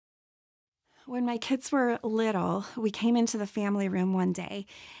When my kids were little, we came into the family room one day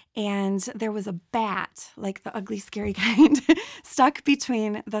and there was a bat, like the ugly, scary kind, stuck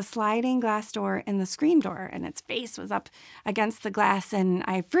between the sliding glass door and the screen door, and its face was up against the glass. And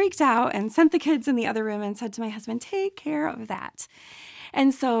I freaked out and sent the kids in the other room and said to my husband, "Take care of that."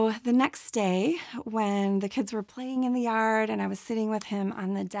 And so the next day, when the kids were playing in the yard and I was sitting with him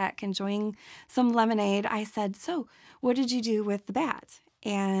on the deck enjoying some lemonade, I said, "So what did you do with the bat?"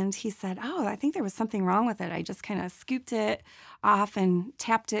 And he said, "Oh, I think there was something wrong with it. I just kind of scooped it off and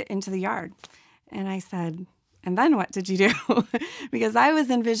tapped it into the yard." And I said, "And then what did you do?" Because I was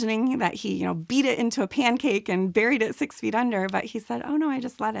envisioning that he, beat it into a pancake and buried it 6 feet under. But he said, "Oh no, I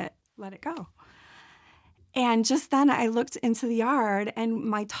just let it go." And just then I looked into the yard and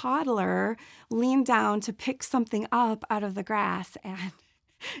my toddler leaned down to pick something up out of the grass, and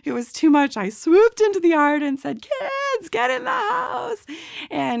it was too much. I swooped into the yard and said, "Kids, get in the house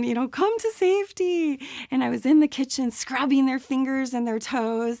and, come to safety." And I was in the kitchen scrubbing their fingers and their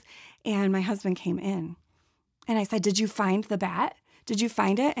toes, and my husband came in. And I said, "Did you find the bat? Did you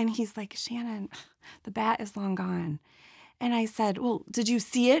find it?" And he's like, "Shannon, the bat is long gone." And I said, "Well, did you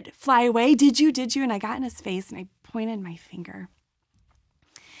see it fly away? Did you? And I got in his face and I pointed my finger.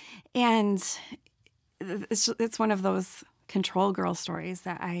 And it's one of those control girl stories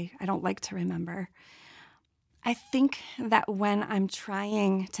that I don't like to remember. I think that when I'm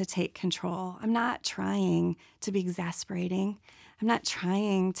trying to take control, I'm not trying to be exasperating. I'm not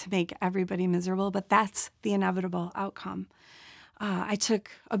trying to make everybody miserable, but that's the inevitable outcome. I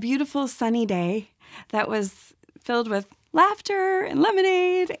took a beautiful sunny day that was filled with laughter and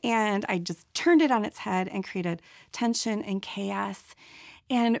lemonade, and I just turned it on its head and created tension and chaos.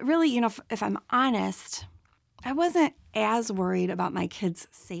 And really, if I'm honest, I wasn't as worried about my kids'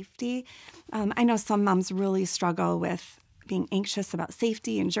 safety. I know some moms really struggle with being anxious about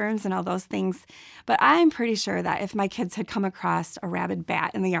safety and germs and all those things, but I'm pretty sure that if my kids had come across a rabid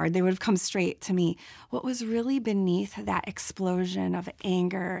bat in the yard, they would have come straight to me. What was really beneath that explosion of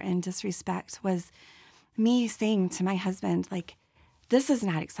anger and disrespect was me saying to my husband, "This is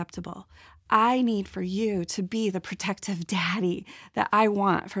not acceptable. I need for you to be the protective daddy that I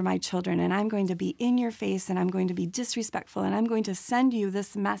want for my children, and I'm going to be in your face, and I'm going to be disrespectful, and I'm going to send you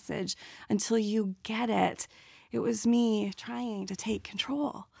this message until you get it." It was me trying to take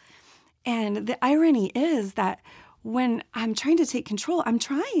control. And the irony is that when I'm trying to take control, I'm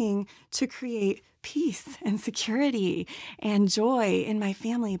trying to create peace and security and joy in my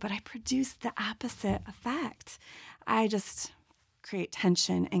family, but I produce the opposite effect. I just create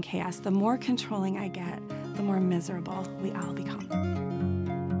tension and chaos. The more controlling I get, the more miserable we all become.